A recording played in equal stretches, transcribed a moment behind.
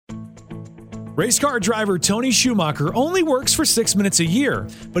Racecar driver Tony Schumacher only works for 6 minutes a year,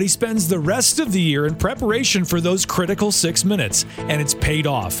 but he spends the rest of the year in preparation for those critical 6 minutes, and it's paid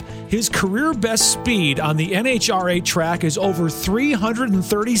off. His career best speed on the NHRA track is over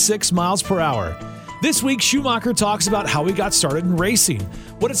 336 miles per hour. This week, Schumacher talks about how he got started in racing,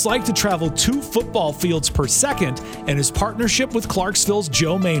 what it's like to travel 2 football fields per second, and his partnership with Clarksville's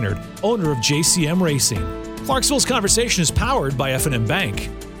Joe Maynard, owner of JCM Racing. Clarksville's Conversation is powered by F&M Bank.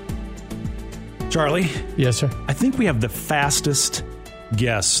 Charlie? Yes, sir. I think we have the fastest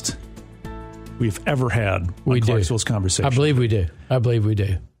guest we've ever had on Clarksville's Conversation. I believe we do.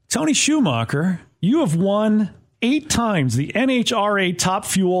 Tony Schumacher, you have won 8 times the NHRA Top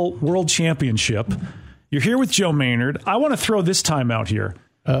Fuel World Championship. You're here with Joe Maynard. I want to throw this time out here.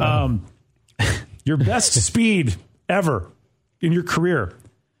 Your best speed ever in your career,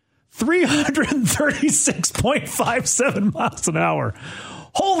 336.57 miles an hour.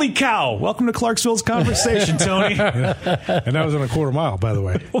 Holy cow. Welcome to Clarksville's Conversation, Tony. And that was in a quarter mile, by the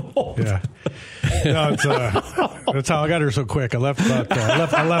way. Yeah. No, that's how I got here so quick. I left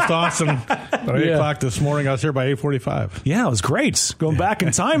Austin at 8 o'clock this morning. I was here by 8:45. Yeah, it was great. Going back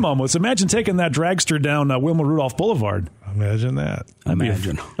in time almost. Imagine taking that dragster down Wilma Rudolph Boulevard. Imagine that.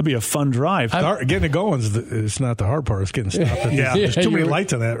 That'd be a fun drive. Getting it going is not the hard part. It's getting stopped. There's too many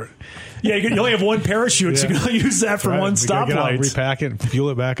lights on that. Yeah, you only have one parachute, so you can only use that for one stoplight. Repack it, fuel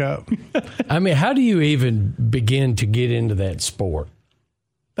it back up. I mean, how do you even begin to get into that sport?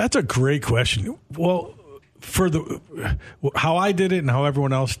 That's a great question. Well, for how I did it and how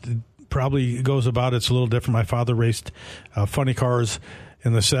everyone else probably goes about it's a little different. My father raced funny cars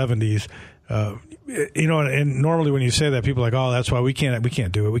in the 70s. And normally when you say that, people are like, oh, that's why we can't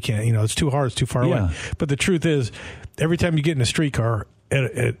do it. We can't, it's too hard. It's too far away. But the truth is, every time you get in a street car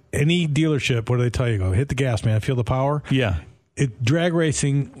at any dealership, what do they tell you? Go hit the gas, man. Feel the power. Yeah. Drag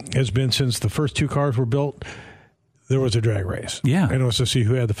racing has been since the first 2 cars were built. There was a drag race. Yeah. And it was to see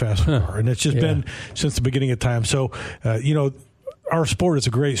who had the fastest car. And it's just been since the beginning of time. So, our sport is a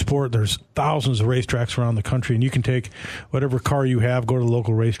great sport. There's thousands of racetracks around the country, and you can take whatever car you have, go to the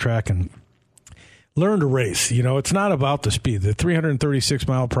local racetrack, and learn to race. It's not about the speed. The 336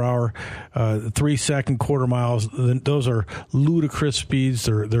 mile per hour, 3-second quarter miles, those are ludicrous speeds.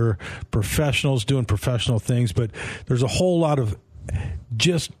 They're professionals doing professional things, but there's a whole lot of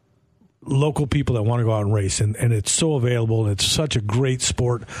just local people that want to go out and race, and it's so available, and it's such a great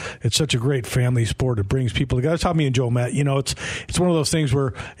sport. It's such a great family sport. It brings people together. That's how me and Joe met. It's one of those things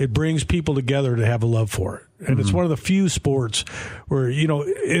where it brings people together to have a love for it. And it's one of the few sports where,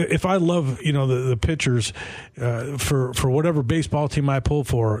 if I love, the pitchers for whatever baseball team I pull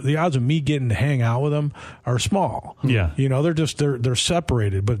for, the odds of me getting to hang out with them are small. Yeah. They're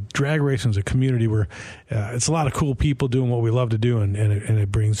separated. But drag racing is a community where it's a lot of cool people doing what we love to do, and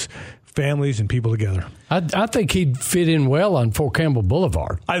it brings families and people together. I think he'd fit in well on Fort Campbell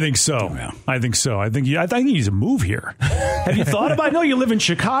Boulevard. I think so. Yeah. I think he needs to move here. Have you thought about? I know you live in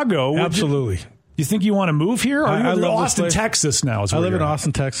Chicago. Absolutely. You think you want to move here? Or I live in Austin, Texas now. I live in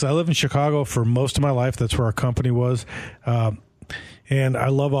Austin, Texas. I live in Chicago for most of my life. That's where our company was. And I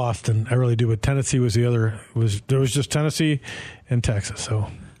love Austin. I really do. But Tennessee was the other. There was just Tennessee and Texas. So,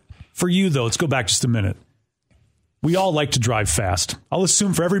 for you, though, let's go back just a minute. We all like to drive fast. I'll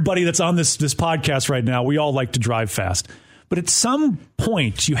assume for everybody that's on this podcast right now, we all like to drive fast. But at some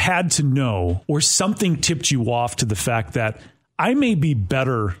point, you had to know, or something tipped you off to the fact that I may be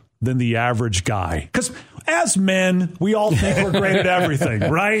better than the average guy. Because as men, we all think we're great at everything,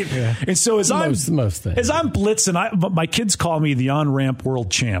 right? Yeah. And so as I'm blitzing, my kids call me the on-ramp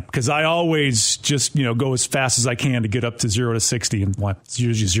world champ because I always just go as fast as I can to get up to 0 to 60, and it's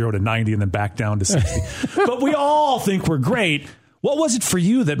usually 0 to 90 and then back down to 60. But we all think we're great. What was it for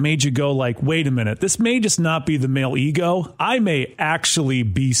you that made you go like, wait a minute, this may just not be the male ego. I may actually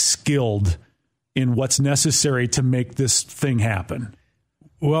be skilled in what's necessary to make this thing happen.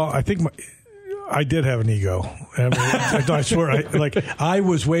 Well, I think I did have an ego. I swear, I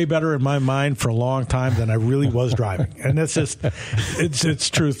was way better in my mind for a long time than I really was driving, and that's just it's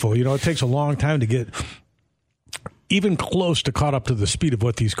truthful. It takes a long time to get even close to caught up to the speed of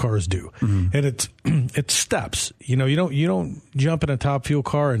what these cars do, and it's steps. You don't jump in a top fuel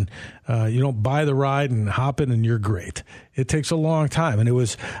car and you don't buy the ride and hop in and you're great. It takes a long time, and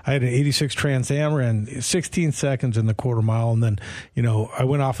I had an 86 Trans Am, ran 16 seconds in the quarter mile, and then I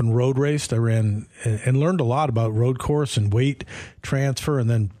went off and road raced. I ran and learned a lot about road course and weight transfer, and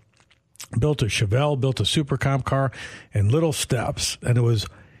then built a Chevelle, built a Super Comp car, and little steps, and it was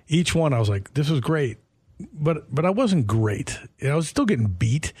each one I was like, this is great. but I wasn't great. I was still getting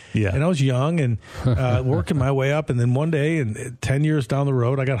beat. Yeah. And I was young and working my way up. And then one day, and 10 years down the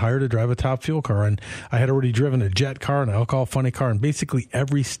road, I got hired to drive a top fuel car. And I had already driven a jet car, an alcohol funny car, and basically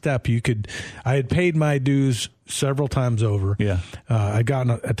every step I had paid my dues several times over. Yeah. I'd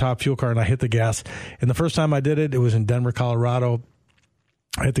gotten a top fuel car and I hit the gas. And the first time I did it, it was in Denver, Colorado.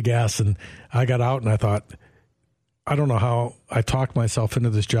 I hit the gas and I got out and I thought, I don't know how I talked myself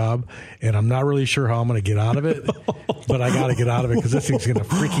into this job, and I'm not really sure how I'm going to get out of it, but I got to get out of it because this thing's going to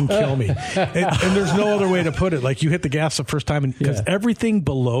freaking kill me. And there's no other way to put it. Like, you hit the gas the first time, because everything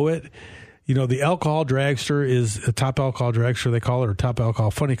below it, the alcohol dragster is a top alcohol dragster, they call it, or top alcohol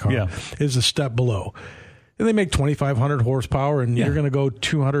funny car, is a step below. And they make 2,500 horsepower, and you're going to go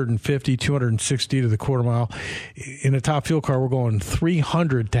 250, 260 to the quarter mile. In a top fuel car, we're going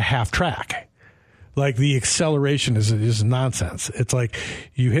 300 to half track. Like, the acceleration is nonsense. It's like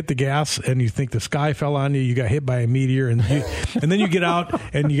you hit the gas and you think the sky fell on you. You got hit by a meteor, and then you get out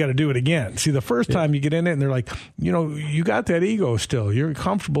and you got to do it again. See, the first time you get in it, and they're like, you got that ego still. You're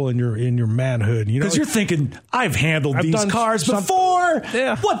comfortable in your manhood. Because you're thinking, I've handled these cars before.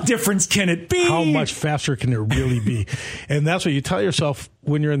 Yeah. What difference can it be? How much faster can it really be? And that's what you tell yourself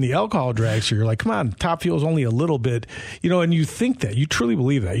when you're in the alcohol dragster. You're like, come on, top fuel is only a little bit, and you think that. You truly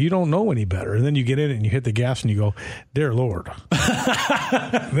believe that. You don't know any better. And then you get in it and you hit the gas and you go, dear Lord.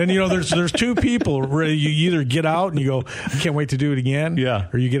 Then, there's two people where you either get out and you go, I can't wait to do it again. Yeah.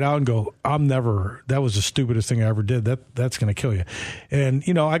 Or you get out and go, that was the stupidest thing I ever did. That's going to kill you. And,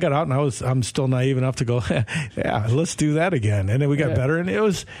 I got out and I'm still naive enough to go, yeah, let's do that again. And then we got better, and it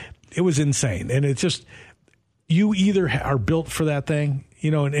was insane. And it's just, you either are built for that thing,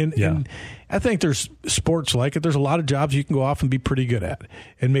 and I think there's sports like it. There's a lot of jobs you can go off and be pretty good at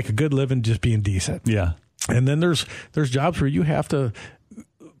and make a good living just being decent. Yeah. And then there's jobs where you have to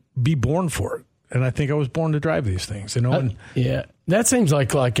be born for it. And I think I was born to drive these things, That seems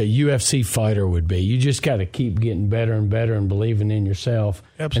like a UFC fighter would be. You just got to keep getting better and better and believing in yourself.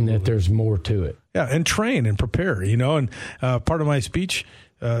 Absolutely. And that there's more to it. Yeah, and train and prepare, and part of my speech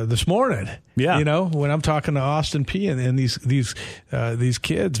this morning, when I'm talking to Austin P and these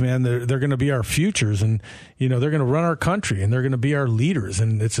kids, man, they're going to be our futures, and they're going to run our country, and they're going to be our leaders.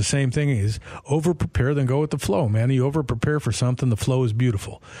 And it's the same thing as over prepare, then go with the flow, man. You over prepare for something, the flow is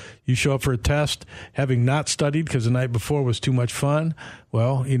beautiful. You show up for a test having not studied because the night before was too much fun.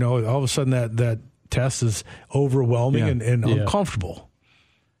 Well, all of a sudden that test is overwhelming and uncomfortable.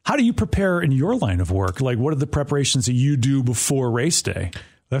 How do you prepare in your line of work? Like, what are the preparations that you do before race day?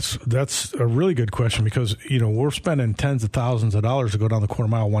 That's a really good question, because, we're spending tens of thousands of dollars to go down the quarter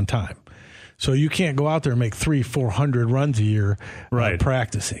mile one time. So you can't go out there and make 300-400 runs a year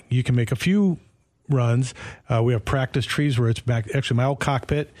practicing. You can make a few runs. We have practice trees where it's back. Actually, my old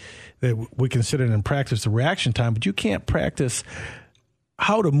cockpit that we can sit in and practice the reaction time, but you can't practice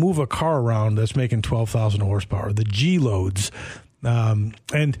how to move a car around that's making 12,000 horsepower, the G loads. And,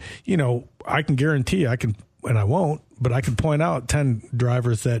 I can guarantee and I won't, but I can point out 10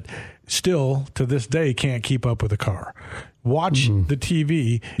 drivers that still to this day can't keep up with a car. Watch the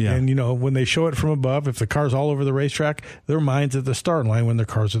TV, and, when they show it from above, if the car's all over the racetrack, their mind's at the starting line when their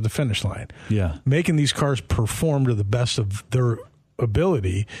car's at the finish line. Yeah. Making these cars perform to the best of their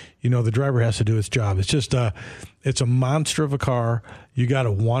ability, the driver has to do its job. It's just it's a monster of a car. You got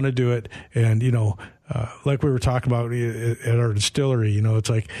to want to do it. And, like we were talking about at our distillery, it's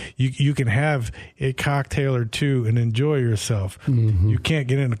like you can have a cocktail or two and enjoy yourself. Mm-hmm. You can't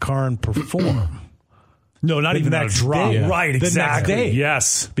get in a car and perform. No, not even that drop. Day. Right, exactly. The next day.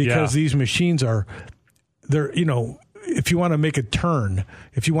 Yes. Because these machines they're if you want to make a turn,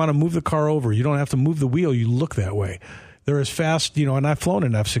 if you want to move the car over, you don't have to move the wheel. You look that way. They're as fast, and I've flown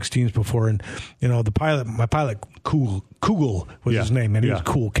in F-16s before, and, my pilot, Kugel was his name, and he was a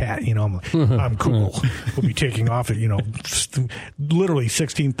cool cat, I'm cool. We'll be taking off at, literally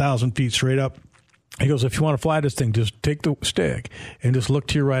 16,000 feet straight up. He goes, if you want to fly this thing, just take the stick and just look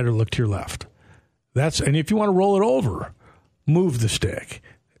to your right or look to your left. And if you want to roll it over, move the stick.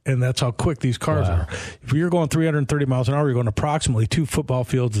 And that's how quick these cars are. If you're going 330 miles an hour, you're going approximately 2 football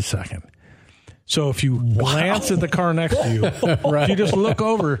fields a second. So if you glance at the car next to you, if you just look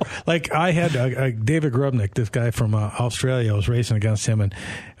over, like I had David Grubnick, this guy from Australia, I was racing against him, and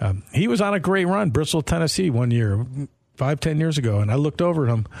he was on a great run, Bristol, Tennessee, one year, 5-10 years ago, and I looked over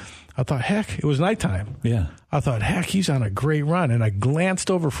at him. I thought, heck, it was nighttime. Yeah. I thought, heck, he's on a great run. And I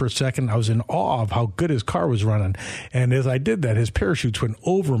glanced over for a second. I was in awe of how good his car was running. And as I did that, his parachutes went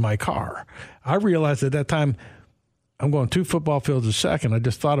over my car. I realized at that time, I'm going 2 football fields a second. I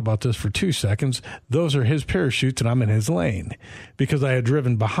just thought about this for 2 seconds. Those are his parachutes, and I'm in his lane because I had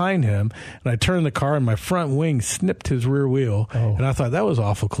driven behind him, and I turned the car, and my front wing snipped his rear wheel, and I thought that was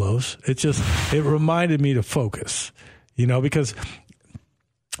awful close. It reminded me to focus, because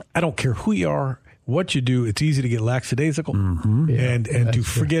I don't care who you are, what you do, it's easy to get lackadaisical and to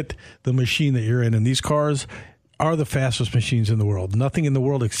forget the machine that you're in. And these cars are the fastest machines in the world. Nothing in the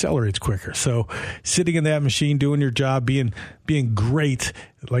world accelerates quicker. So sitting in that machine, doing your job, being great,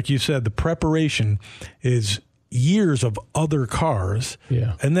 like you said, the preparation is years of other cars,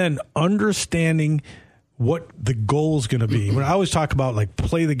 and then understanding what the goal is going to be. When I always talk about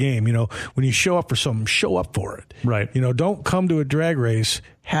play the game, when you show up for something, show up for it. Right. Don't come to a drag race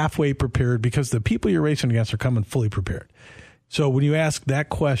halfway prepared, because the people you're racing against are coming fully prepared. So when you ask that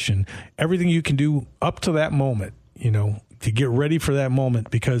question, everything you can do up to that moment, to get ready for that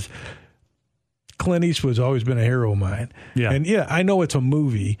moment, because Clint Eastwood's always been a hero of mine. Yeah. And I know it's a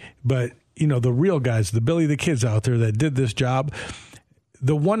movie, but the real guys, the Billy the Kids out there that did this job,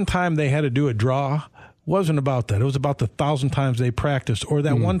 the one time they had to do a draw wasn't about that. It was about the 1,000 times they practiced, or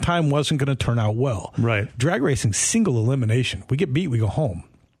that one time wasn't going to turn out well. Right. Drag racing, single elimination. We get beat, we go home.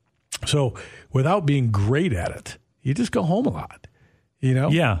 So without being great at it, you just go home a lot,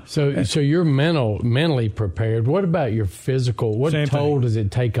 Yeah. So you're mentally prepared. What about your physical? What toll does it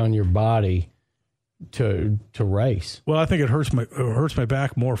take on your body to race? Well, I think it hurts my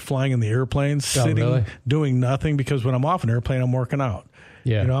back more flying in the airplane, sitting, doing nothing, because when I'm off an airplane, I'm working out.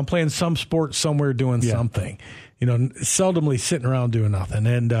 Yeah. I'm playing some sport somewhere, doing something. Seldomly sitting around doing nothing.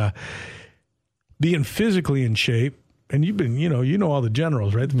 And being physically in shape, and you've been, all the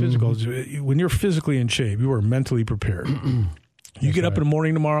generals, right? The physicals. When you're physically in shape, you are mentally prepared. You get up in the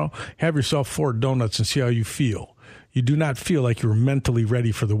morning tomorrow, have yourself 4 donuts and see how you feel. You do not feel like you're mentally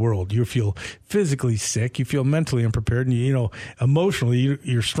ready for the world. You feel physically sick. You feel mentally unprepared. And, emotionally,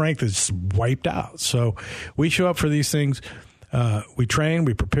 your strength is wiped out. So we show up for these things. We train,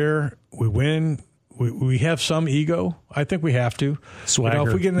 we prepare, we win. We have some ego. I think we have to. Swagger.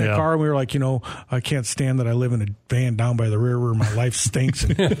 If we get in that car and we were like, I can't stand that I live in a van down by the river. My life stinks.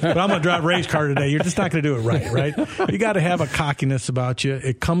 But I'm going to drive a race car today. You're just not going to do it right? You got to have a cockiness about you.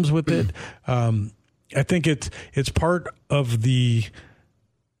 It comes with it. I think it's part of it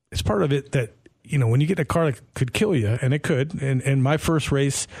that, when you get in a car that could kill you, and it could. And my first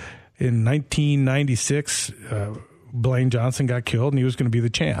race in 1996, Blaine Johnson got killed, and he was going to be the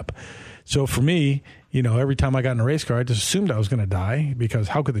champ. So for me, every time I got in a race car, I just assumed I was going to die, because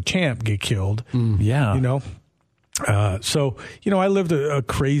how could the champ get killed? So, I lived a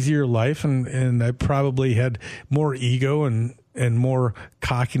crazier life, and I probably had more ego and more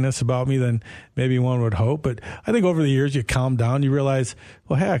cockiness about me than maybe one would hope. But I think over the years, you calm down, you realize,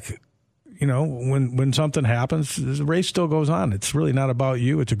 well, heck, when something happens, the race still goes on. It's really not about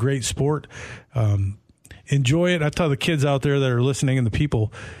you. It's a great sport. Enjoy it. I tell the kids out there that are listening, and the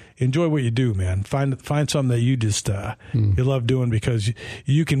people, enjoy what you do, man. Find something that you just you love doing, because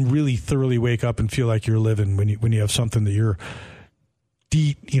you can really thoroughly wake up and feel like you're living when you have something that you're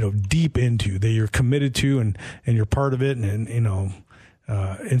deep into, that you're committed to, and you're part of it,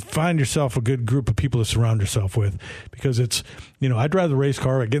 and find yourself a good group of people to surround yourself with, because it's, I drive the race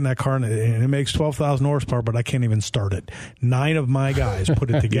car, I get in that car, and it makes 12,000 horsepower, but I can't even start it. 9 of my guys put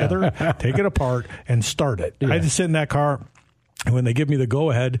it together, take it apart, and start it. I just sit in that car, and when they give me the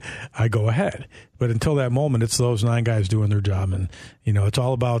go-ahead, I go ahead. But until that moment, it's those 9 guys doing their job. And, it's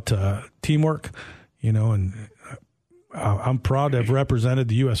all about teamwork, and I'm proud to have represented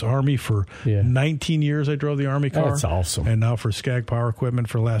the U.S. Army for 19 years. I drove the Army car. That's awesome. And now for Skag Power Equipment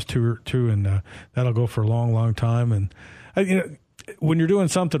for the last two, and that'll go for a long, long time. And, when you're doing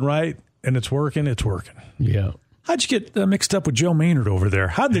something right and it's working, it's working. Yeah. How'd you get mixed up with Joe Maynard over there?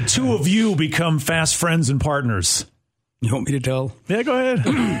 How'd the two of you become fast friends and partners? You want me to tell? Yeah, go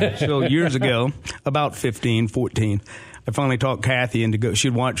ahead. So years ago, about 15, 14, I finally talked Kathy into go.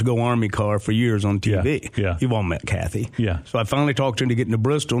 She'd watched Go Army Car for years on TV. Yeah. You've all met Kathy. Yeah. So I finally talked her into getting to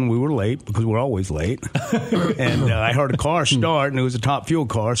Bristol, and we were late because we're always late. And I heard a car start, and it was a top fuel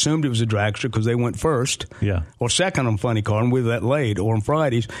car. Assumed it was a dragster because they went first. Yeah. Or second on Funny Car, and we were that late. Or on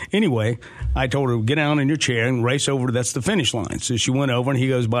Fridays. Anyway, I told her, get down in your chair and race over. That's the finish line. So she went over, and he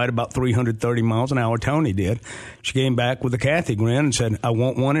goes by at about 330 miles an hour. Tony did. She came back with a Kathy grin and said, I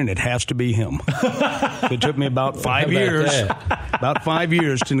want one, and it has to be him. So it took me about 5 years. About 5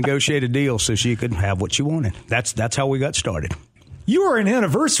 years to negotiate a deal so she could have what she wanted. That's how we got started. You are an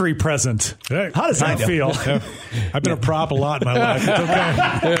anniversary present. Hey, how does that feel? I've been a prop a lot in my life.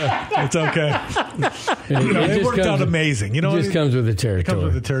 It's okay. It worked out amazing. It just comes with the territory. It comes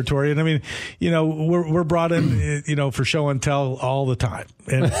with the territory. And I mean, we're brought in, for show and tell all the time.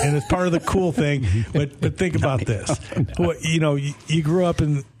 And it's part of the cool thing. But think about this. You grew up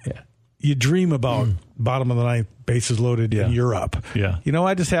in, you dream about bottom of the ninth, bases loaded, and you're up. Yeah.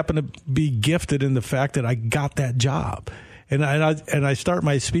 I just happen to be gifted in the fact that I got that job. And I start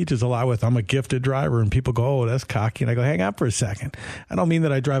my speeches a lot with, I'm a gifted driver, and people go, oh, that's cocky. And I go, hang on for a second. I don't mean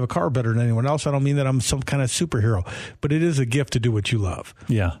that I drive a car better than anyone else. I don't mean that I'm some kind of superhero. But it is a gift to do what you love.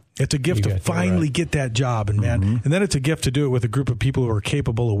 Yeah. It's a gift to finally get that job. And, and then it's a gift to do it with a group of people who are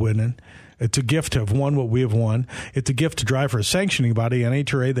capable of winning. It's a gift to have won what we have won. It's a gift to drive for a sanctioning body,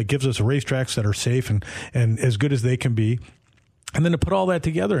 NHRA, that gives us racetracks that are safe and as good as they can be. And then to put all that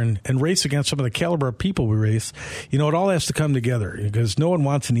together and race against some of the caliber of people we race, it all has to come together because no one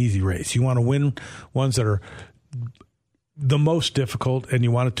wants an easy race. You want to win ones that are the most difficult, and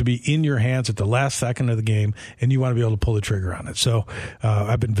you want it to be in your hands at the last second of the game, and you want to be able to pull the trigger on it. So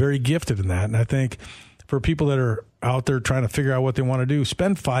I've been very gifted in that. And I think for people that are out there trying to figure out what they want to do,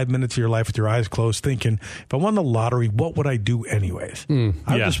 spend 5 minutes of your life with your eyes closed thinking, if I won the lottery, what would I do anyways?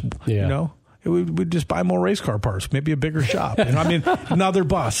 We'd just buy more race car parts, maybe a bigger shop. Another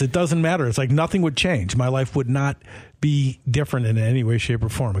bus. It doesn't matter. It's like nothing would change. My life would not be different in any way, shape, or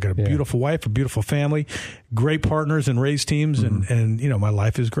form. I got a beautiful wife, a beautiful family, great partners and race teams, and my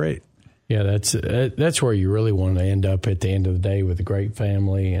life is great. Yeah, that's where you really want to end up at the end of the day, with a great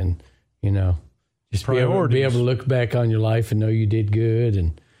family, and just be able to look back on your life and know you did good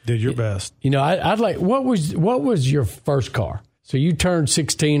and did your best. I'd like, what was your first car? So you turned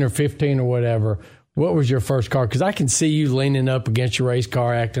 16 or 15 or whatever. What was your first car? Because I can see you leaning up against your race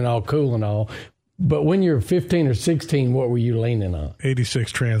car, acting all cool and all. But when you're 15 or 16, what were you leaning on?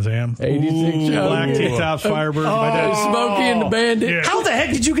 86 Trans Am. 86. Black T-tops, Firebird. Smokey and the Bandit. Yeah. How the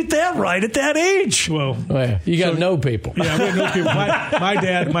heck did you get that right at that age? Well, you got to know people. Yeah, we know people. My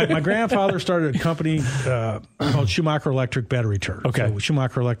dad, my grandfather started a company called Shumacher Electric Battery Charge. Okay. So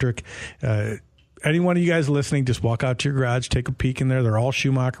Shumacher Electric. Any one of you guys listening, just walk out to your garage, take a peek in there. They're all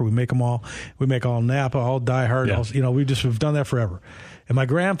Schumacher. We make them all. We make all Napa, all Die Hard. Yeah. We've done that forever. And my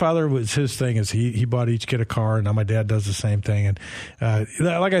grandfather, was his thing is he bought each kid a car, and now my dad does the same thing. And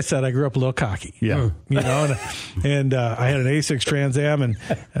like I said, I grew up a little cocky. Yeah. And I had an A6 Trans Am, and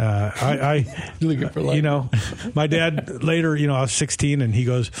looking for life. My dad later, I was 16, and he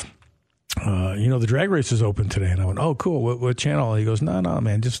goes, the drag race is open today. And I went, oh, cool. What channel? He goes, no,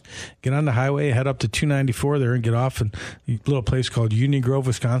 man, just get on the highway, head up to 294 there and get off in a little place called Union Grove,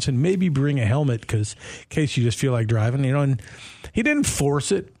 Wisconsin. Maybe bring a helmet in case you just feel like driving, and he didn't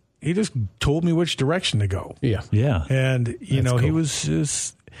force it. He just told me which direction to go. Yeah. Yeah. And, cool. He was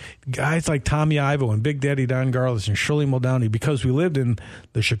just guys like Tommy Ivo and Big Daddy Don Garlis and Shirley Muldowney, because we lived in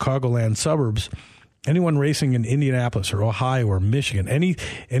the Chicagoland suburbs. Anyone racing in Indianapolis or Ohio or Michigan,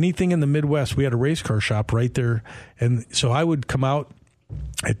 anything in the Midwest, we had a race car shop right there. And so I would come out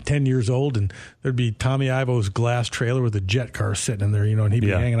at 10 years old, and there'd be Tommy Ivo's glass trailer with a jet car sitting in there, and he'd be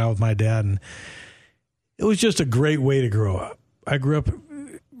hanging out with my dad. And it was just a great way to grow up. I grew up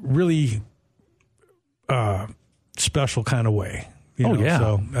really special kind of way.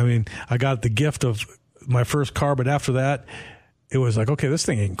 So, I got the gift of my first car, but after that, it was like, okay, this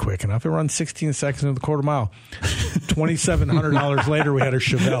thing ain't quick enough. It runs 16 seconds in the quarter mile. $2,700 later, we had a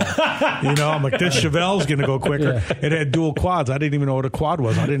Chevelle. I'm like, this Chevelle's going to go quicker. Yeah. It had dual quads. I didn't even know what a quad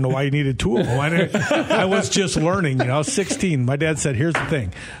was. I didn't know why you needed two of them. I was just learning. I was 16. My dad said, here's the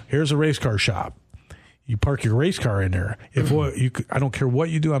thing. Here's a race car shop. You park your race car in there. I don't care what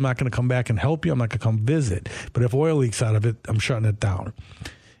you do. I'm not going to come back and help you. I'm not going to come visit. But if oil leaks out of it, I'm shutting it down.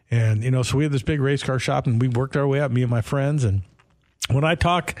 And, so we had this big race car shop, and we worked our way up, me and my friends. And when I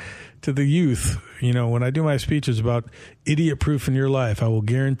talk to the youth, when I do my speeches about idiot proof in your life, I will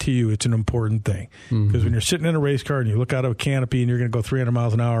guarantee you it's an important thing. Because when you're sitting in a race car and you look out of a canopy and you're going to go 300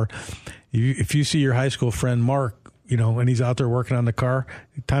 miles an hour, if you see your high school friend Mark, and he's out there working on the car,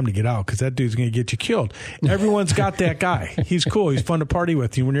 time to get out, because that dude's going to get you killed. Everyone's got that guy. He's cool. He's fun to party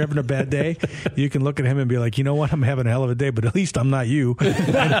with. When you're having a bad day, you can look at him and be like, you know what? I'm having a hell of a day, but at least I'm not you.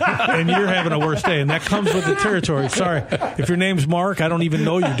 And you're having a worse day. And that comes with the territory. Sorry. If your name's Mark, I don't even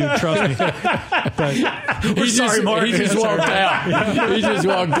know you, dude. Trust me. But we're sorry, Mark. He just walked out. He just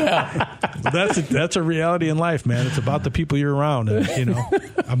walked out. That's a reality in life, man. It's about the people you're around. And,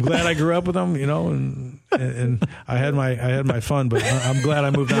 I'm glad I grew up with them, and I had my fun, but I'm glad I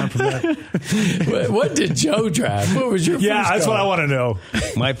moved on from that. What did Joe drive? What was your first car? That's what I want to know.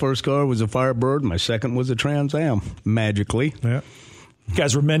 My first car was a Firebird. My second was a Trans Am, magically. Yeah. You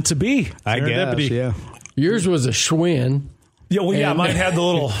guys were meant to be. I guess, yeah. Yours was a Schwinn. Yeah, well, yeah, mine had the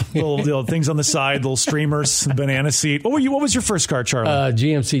little things on the side, little streamers, banana seat. What was your first car, Charlie?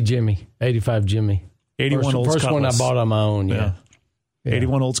 GMC Jimmy, 85 Jimmy. 81 Olds First Cutlass. one I bought on my own, yeah.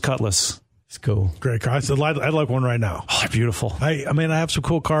 81 Olds Cutlass. It's cool. Great car. I'd like one right now. Oh, beautiful. I mean, I have some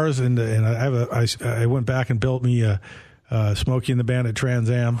cool cars, and I went back and built me a Smokey and the Bandit Trans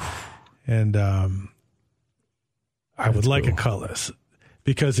Am, and I would like a Cutlass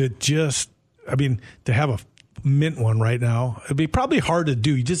because it just, I mean, to have a mint one right now, it'd be probably hard to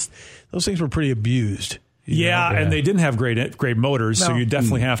do. Those things were pretty abused. And they didn't have great motors, so you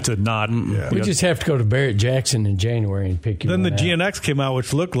definitely have to not. Yeah. We just have to go to Barrett Jackson in January and pick you Then one the GNX came out,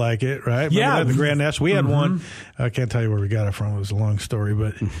 which looked like it, right? Remember the Grand National. We had one. I can't tell you where we got it from. It was a long story,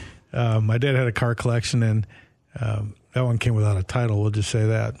 but my dad had a car collection, and that one came without a title. We'll just say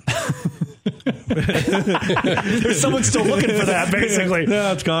that. There's someone still looking for that, basically.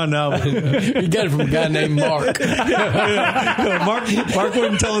 No, it's gone now. You got it from a guy named Mark. Mark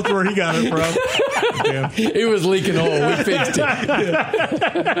wouldn't tell us where he got it from. Damn. He was leaking oil. We fixed it.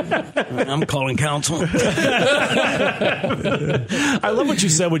 I'm calling counsel. I love what you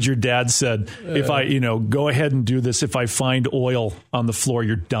said, what your dad said. If I, go ahead and do this, if I find oil on the floor,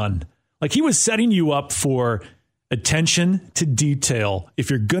 you're done. Like he was setting you up for attention to detail. If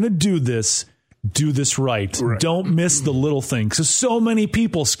you're going to do this right. Don't miss the little things. Because so many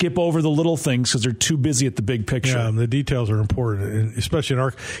people skip over the little things because they're too busy at the big picture. Yeah, the details are important, and especially in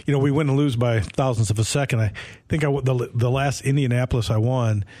our, we win and lose by thousandths of a second. I think the last Indianapolis I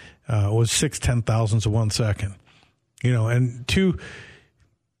won was 6 10,000ths of 1 second. And two,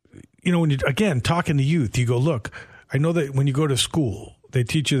 when you, again, talking to youth, you go, look, I know that when you go to school, they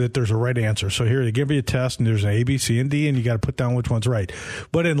teach you that there's a right answer. So here, they give you a test, and there's an A, B, C, and D, and you got to put down which one's right.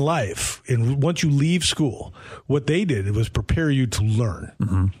 But in life, once you leave school, what they did was prepare you to learn.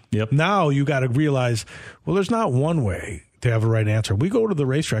 Mm-hmm. Yep. Now you got to realize, well, there's not one way to have a right answer. We go to the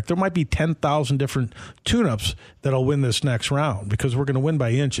racetrack. There might be 10,000 different tune-ups that'll win this next round because we're going to win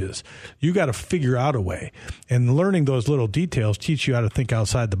by inches. You got to figure out a way. And learning those little details teach you how to think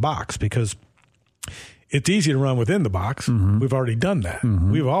outside the box because it's easy to run within the box. Mm-hmm. We've already done that.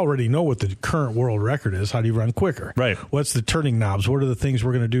 Mm-hmm. We already know what the current world record is. How do you run quicker? Right. What's the turning knobs? What are the things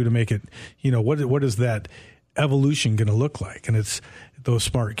we're going to do to make it, what is that evolution going to look like? And it's those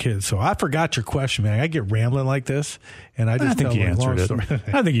smart kids. So I forgot your question, man. I get rambling like this, and I think he answered it.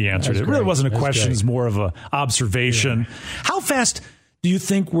 I think he answered it. It really wasn't a question. It's more of an observation. Yeah. How fast do you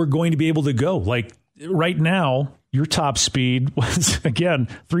think we're going to be able to go? Like right now, your top speed was, again,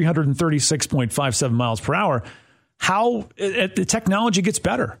 336.57 miles per hour. How the technology gets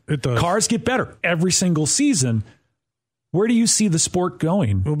better. It does. Cars get better every single season. Where do you see the sport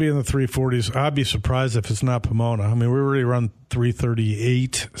going? We'll be in the 340s. I'd be surprised if it's not Pomona. I mean, we already run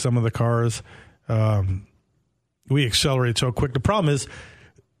 338, some of the cars. We accelerate so quick. The problem is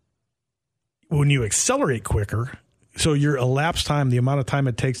when you accelerate quicker, so your elapsed time, the amount of time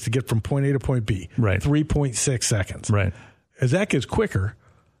it takes to get from point A to point B, right. 3.6 seconds. Right. As that gets quicker,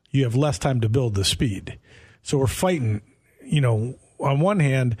 you have less time to build the speed. So we're fighting, on one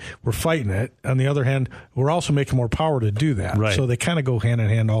hand, we're fighting it. On the other hand, we're also making more power to do that. Right. So they kind of go hand in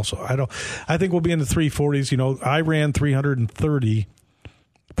hand also. I think we'll be in the 340s. I ran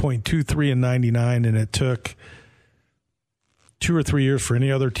 330.23 in 99, and it took 2 or 3 years for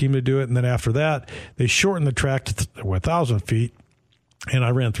any other team to do it. And then after that, they shortened the track to 1,000 feet, and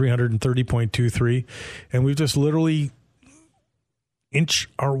I ran 330.23, and we've just literally inch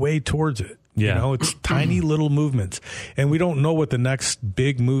our way towards it. Yeah. It's tiny little movements, and we don't know what the next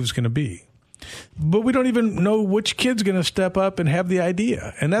big move's going to be. But we don't even know which kid's going to step up and have the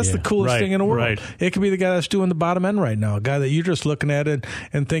idea. And that's the coolest thing in the world. Right. It could be the guy that's doing the bottom end right now, a guy that you're just looking at it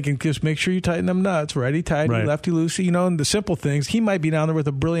and thinking, just make sure you tighten them nuts, righty tighty, lefty loosey, and the simple things. He might be down there with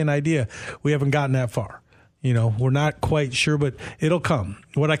a brilliant idea. We haven't gotten that far. We're not quite sure, but it'll come.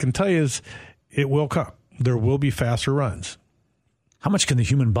 What I can tell you is it will come. There will be faster runs. How much can the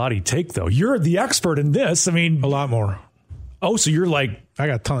human body take, though? You're the expert in this. I mean, a lot more. Oh, so you're like... I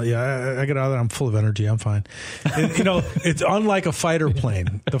got tons. Yeah, I get out of there. I'm full of energy. I'm fine. And, it's unlike a fighter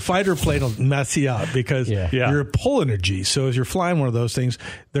plane. The fighter plane will mess you up because you're pulling a G. So as you're flying one of those things,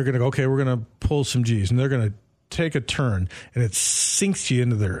 they're going to go, okay, we're going to pull some Gs. And they're going to take a turn, and it sinks you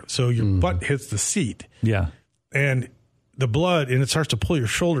into there. So your butt hits the seat. Yeah. And the blood, and it starts to pull your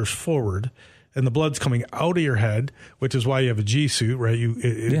shoulders forward. And the blood's coming out of your head, which is why you have a G suit, right?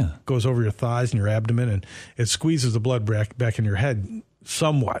 It goes over your thighs and your abdomen, and it squeezes the blood back in your head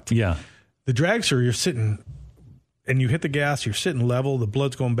somewhat. Yeah. The dragster, you're sitting, and you hit the gas, you're sitting level, the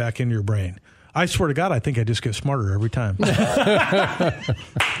blood's going back into your brain. I swear to God, I think I just get smarter every time. I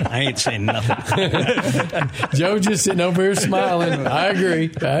ain't saying nothing. Joe just sitting over here smiling. I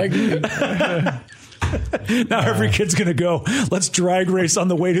agree. Now every kid's going to go, let's drag race on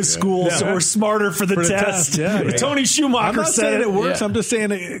the way to school so we're smarter for the test. Yeah. Tony Schumacher I'm not said saying it. it works. Yeah. I'm just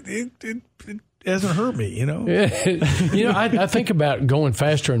saying it hasn't hurt me, you know? I think about going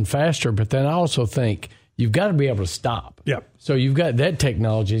faster and faster, but then I also think you've got to be able to stop. Yep. So you've got that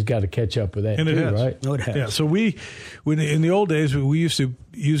technology's got to catch up with that And it too, has. right? No, it has. Yeah, so when in the old days, we used to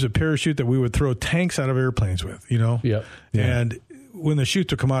use a parachute that we would throw tanks out of airplanes with, you know? Yep. Yeah. And when the chute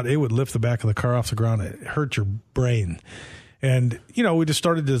would come out, it would lift the back of the car off the ground. It hurt your brain. And, you know, we just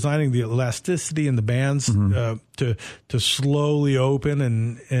started designing the elasticity in the bands to slowly open.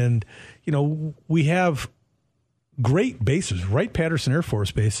 And, you know, we have great bases. Wright-Patterson Air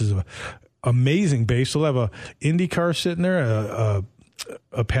Force Base is an amazing base. They'll have a Indy car sitting there, a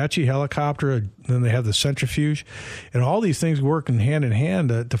Apache helicopter, and then they have the centrifuge. And all these things working hand in hand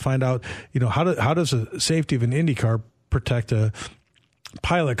to find out, you know, how does the safety of an Indy car protect a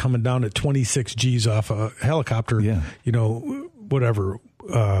pilot coming down at 26 G's off a helicopter, you know, whatever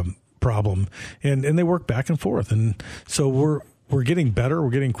problem. And they work back and forth. And so we're getting better,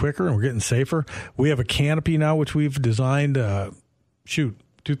 we're getting quicker, and we're getting safer. We have a canopy now, which we've designed,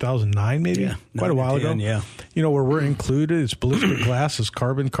 2009 maybe? Yeah, quite a while ago. Yeah. You know, where we're included, it's ballistic glass, it's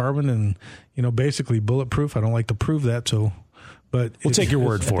carbon, and, you know, basically bulletproof. I don't like to prove that, so... But We'll take your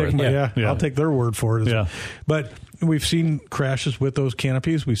word for it. Yeah, I'll take their word for it. Yeah. But we've seen crashes with those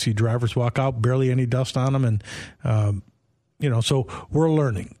canopies. We see drivers walk out, barely any dust on them. And, you know, so we're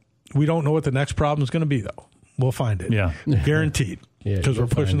learning. We don't know what the next problem is going to be, though. We'll find it. Yeah. Guaranteed. Because we're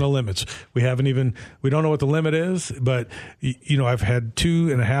pushing the limits. We don't know what the limit is, but, you know, I've had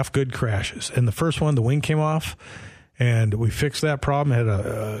 2.5 good crashes. And the first one, the wing came off, and we fixed that problem. Had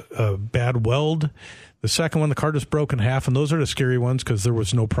a bad weld. The second one, the car just broke in half, and those are the scary ones because there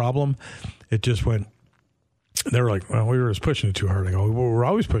was no problem. It just went. They were like, "Well, we were just pushing it too hard." I go, well, "We're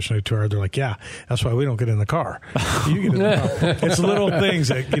always pushing it too hard." They're like, "Yeah, that's why we don't get in the car. You get in the car." It's little things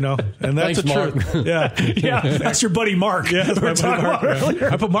that, you know, and that's Thanks, the truth. Yeah, That's your buddy Mark. Yeah, that's my buddy Mark.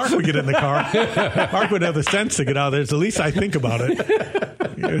 earlier. I put Mark would get in the car. Mark would have the sense to get out of there. So at least I think about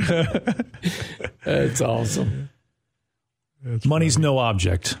it. That's awesome. Money's no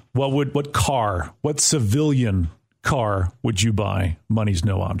object. What civilian car would you buy? Money's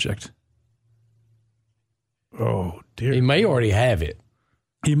no object. Oh, dear. He may already have it.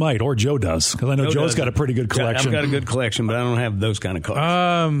 He might, or Joe does, because I know Joe's got a pretty good collection. I've got a good collection, but I don't have those kind of cars.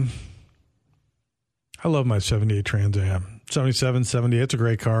 I love my 78 Trans Am. 77, 78. It's a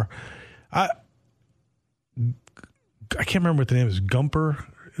great car. I can't remember what the name is. Gumper.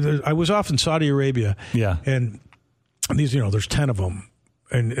 I was off in Saudi Arabia. Yeah. And these, you know, there's 10 of them.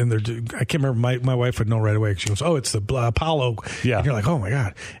 And they're, I can't remember, my wife would know right away. She goes, "Oh, it's the Apollo." Yeah. And you're like, "Oh my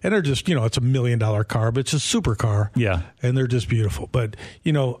God." And they're just, you know, it's $1 million car, but it's a super car. Yeah. And they're just beautiful. But,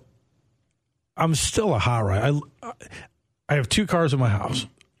 you know, I'm still a hot rod. I have 2 cars in my house.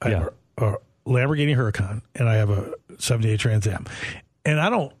 I have a Lamborghini Huracan, and I have a 78 Trans Am. And I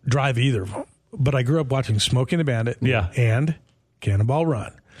don't drive either of them. But I grew up watching Smokey and the Bandit and Cannonball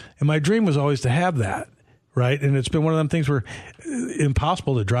Run. And my dream was always to have that. Right. And it's been one of them things where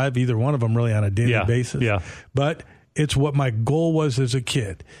impossible to drive either one of them really on a daily basis. Yeah. But it's what my goal was as a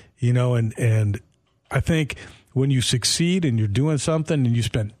kid, you know, and I think when you succeed and you're doing something and you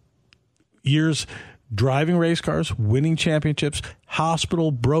spend years driving race cars, winning championships,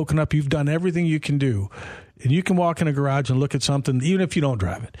 hospital, broken up, you've done everything you can do. And you can walk in a garage and look at something, even if you don't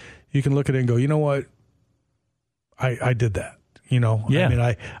drive it, you can look at it and go, you know what? I did that. You know, I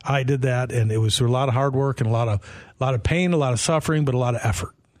mean, I did that, and it was a lot of hard work and a lot of pain, a lot of suffering, but a lot of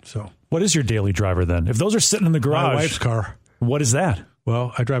effort. So, what is your daily driver then? If those are sitting in the garage, my wife's car. What is that?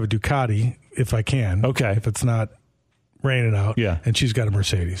 Well, I drive a Ducati if I can. Okay, if it's not raining out. Yeah, and she's got a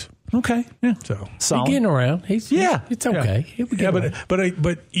Mercedes. Okay, yeah. So he's getting around. It's okay. Yeah,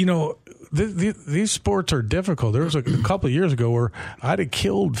 but you know. These sports are difficult. There was a couple of years ago where I'd have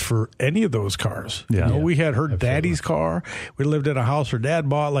killed for any of those cars. Yeah. You know, we had her daddy's car. We lived in a house her dad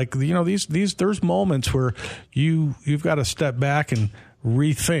bought. Like, you know, these there's moments where you've got to step back and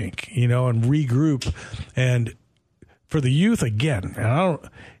rethink, you know, and regroup. And for the youth, again, and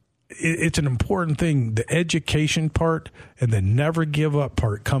it's an important thing. The education part and the never give up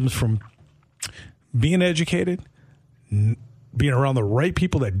part comes from being educated, being around the right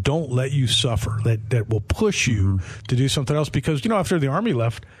people that don't let you suffer, that will push you to do something else. Because, you know, after the Army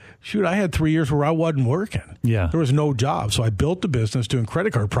left, shoot, I had 3 years where I wasn't working. Yeah. There was no job. So I built the business doing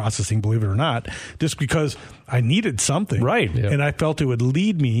credit card processing, believe it or not, just because I needed something. Right. Yeah. And I felt it would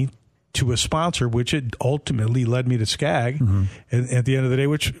lead me to a sponsor, which it ultimately led me to Skag, and at the end of the day,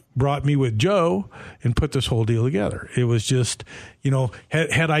 which brought me with Joe and put this whole deal together. It was just,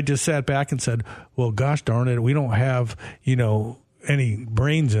 had I just sat back and said, well, gosh darn it, we don't have, any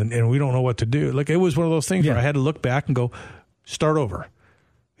brains and we don't know what to do. Like, it was one of those things where I had to look back and go, start over.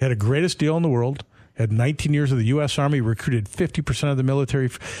 Had the greatest deal in the world. Had 19 years of the U.S. Army, recruited 50% of the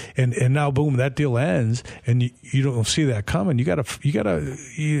military, and now boom, that deal ends, and you don't see that coming. You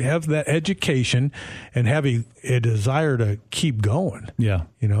have that education and have a desire to keep going. Yeah,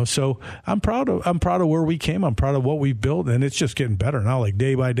 So I'm proud of where we came. I'm proud of what we built, and it's just getting better now. Like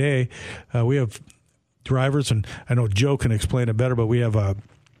day by day, we have drivers, and I know Joe can explain it better, but we have a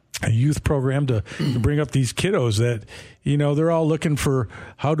youth program to bring up these kiddos that, they're all looking for,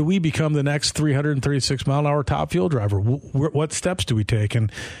 how do we become the next 336-mile-an-hour top fuel driver? What steps do we take?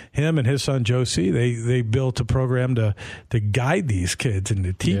 And him and his son, Joe C., they built a program to guide these kids and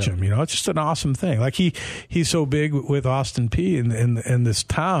to teach them. It's just an awesome thing. Like he's so big with Austin P. in this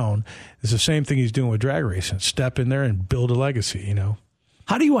town. It's the same thing he's doing with drag racing. Step in there and build a legacy,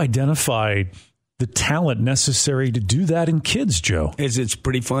 How do you identify the talent necessary to do that in kids, Joe? It's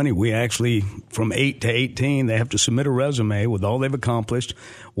pretty funny. We actually, from 8 to 18, they have to submit a resume with all they've accomplished,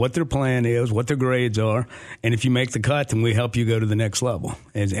 what their plan is, what their grades are, and if you make the cut, then we help you go to the next level.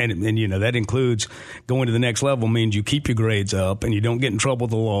 And that includes going to the next level means you keep your grades up and you don't get in trouble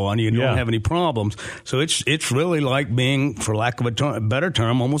with the law and you don't have any problems. So it's really like being, for lack of a better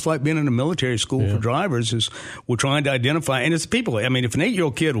term, almost like being in a military school for drivers. Is we're trying to identify, and it's people. I mean, if an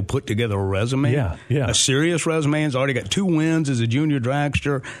 8-year-old kid will put together a resume, a serious resume, has already got 2 wins as a junior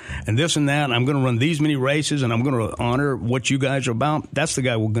dragster, and this and that, and I'm going to run these many races, and I'm going to honor what you guys are about, that's the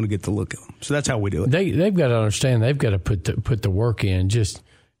guy we're going to get to look at. So that's how we do it. They've got to understand, they've got to put the work in. Just,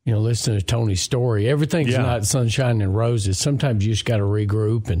 listen to Tony's story. Everything's not sunshine and roses. Sometimes you just got to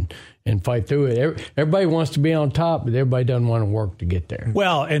regroup and fight through it. Everybody wants to be on top, but everybody doesn't want to work to get there.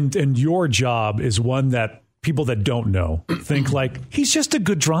 Well, and your job is one that people that don't know think like, he's just a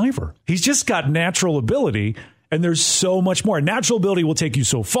good driver. He's just got natural ability, and there's so much more. Natural ability will take you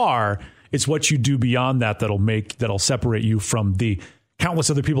so far. It's what you do beyond that'll separate you from the countless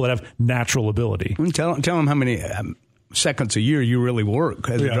other people that have natural ability. Tell them how many seconds a year you really work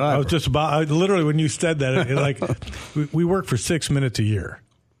as a driver. I was just literally when you said that, we work for 6 minutes a year.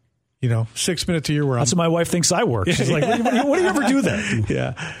 6 minutes a year. That's what my wife thinks I work. She's like, what do you ever do that?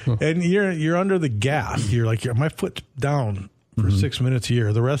 Yeah. And you're under the gas. You're like, my foot's down for 6 minutes a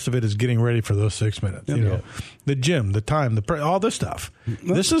year. The rest of it is getting ready for those 6 minutes. The gym, the time, all this stuff.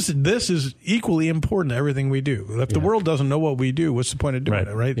 This is equally important to everything we do. If the world doesn't know what we do, what's the point of doing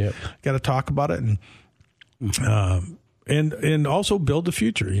it, right? Yeah. Got to talk about it and also build the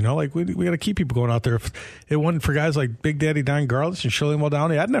future. We got to keep people going out there. If it wasn't for guys like Big Daddy Don Garlitz and Shirley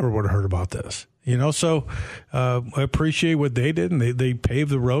Muldowney, I never would have heard about this. So I appreciate what they did, and they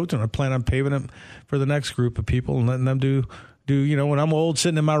paved the roads, and I plan on paving them for the next group of people and letting them do. When I'm old,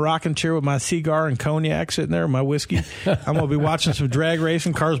 sitting in my rocking chair with my cigar and cognac sitting there, my whiskey, I'm going to be watching some drag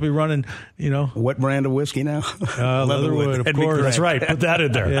racing. Cars will be running, What brand of whiskey now? Leatherwood, of course. That's right. Put that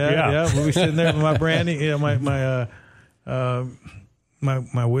in there. Yeah. We'll be sitting there with my brandy,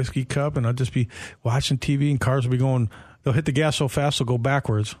 my whiskey cup, and I'll just be watching TV, and cars will be going. They'll hit the gas so fast they'll go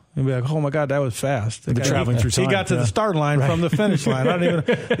backwards and be like, "Oh my God, that was fast!" They're traveling through time. He got to the start line from the finish line. I don't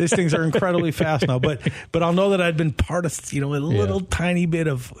even. These things are incredibly fast now, but I'll know that I'd been part of a little tiny bit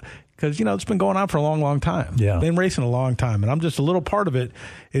of, because it's been going on for a long, long time. Yeah, been racing a long time, and I'm just a little part of it.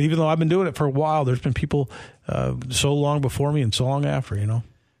 And even though I've been doing it for a while, there's been people so long before me and so long after.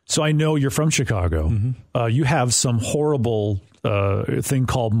 So I know you're from Chicago. You have some horrible thing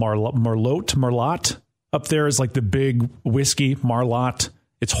called Merlot. Up there is like the big whiskey, Marlot.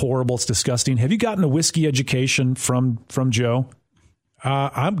 It's horrible. It's disgusting. Have you gotten a whiskey education from Joe?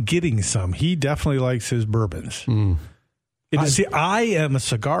 I'm getting some. He definitely likes his bourbons. I am a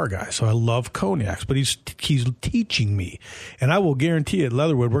cigar guy, so I love cognacs, but he's teaching me. And I will guarantee you at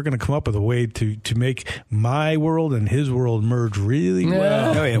Leatherwood, we're going to come up with a way to make my world and his world merge really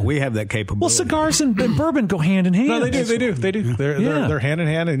well. Oh, yeah, we have that capability. Well, cigars and bourbon go hand in hand. No, they do. They're hand in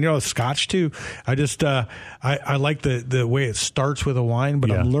hand. And, Scotch, too. I just, I like the way it starts with a wine,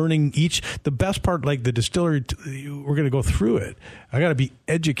 but I'm learning the best part, like the distillery, we're going to go through it. I got to be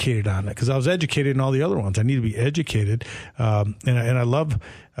educated on it because I was educated in all the other ones. I need to be educated. And I love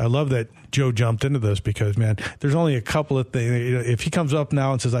that Joe jumped into this because, man, there's only a couple of things. If he comes up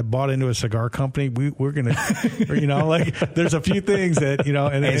now and says, I bought into a cigar company, we're going to, there's a few things that,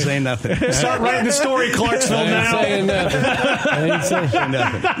 and ain't saying nothing. Start writing the story, Clarksville now. Ain't saying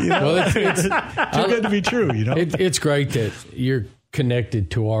nothing. Well, it's too good to be true, It's great that you're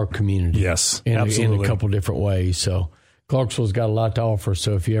connected to our community. Yes, in absolutely. a couple different ways. So Clarksville's got a lot to offer.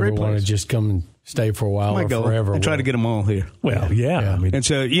 So if you ever want to just come and stay for a while or forever, I try to get them all here. Well, yeah. I mean, and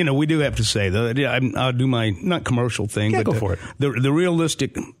so, we do have to say, though, I'll do my, not commercial thing, but go for it. The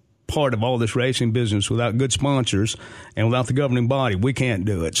realistic part of all this racing business, without good sponsors and without the governing body, we can't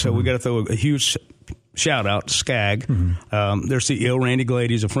do it. So we got to throw a huge shout out to SCAG. Their CEO, Randy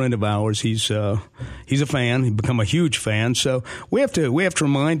Glady, is a friend of ours. He's a fan. He's become a huge fan. So we have to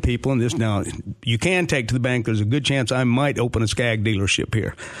remind people in this now. You can take to the bank. There's a good chance I might open a SCAG dealership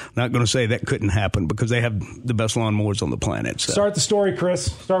here. Not going to say that couldn't happen because they have the best lawnmowers on the planet. So. Start the story,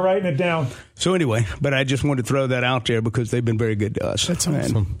 Chris. Start writing it down. So anyway, but I just wanted to throw that out there because they've been very good to us. That's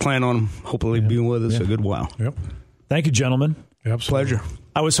awesome. And plan on them hopefully being with us a good while. Yep. Thank you, gentlemen. Absolutely. Pleasure.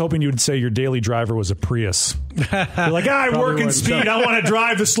 I was hoping you would say your daily driver was a Prius. You're like, I work in speed. I want to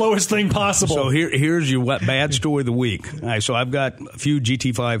drive the slowest thing possible. So here's your bad story of the week. All right, so I've got a few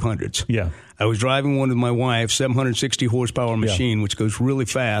GT500s. Yeah. I was driving one with my wife, 760 horsepower machine, which goes really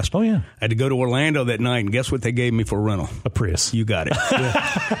fast. Oh, yeah. I had to go to Orlando that night, and guess what they gave me for a rental? A Prius. You got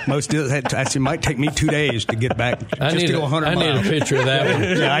it. Most of it might take me 2 days to get back just to go 100 miles. I need a picture of that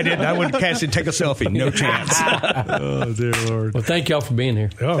one. Yeah, I did. I would catch it, take a selfie. No chance. Oh, dear Lord. Well, thank y'all for being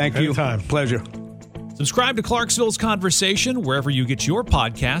here. Oh, Thank you. anytime. Pleasure. Subscribe to Clarksville's Conversation wherever you get your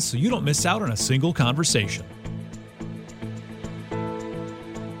podcasts so you don't miss out on a single conversation.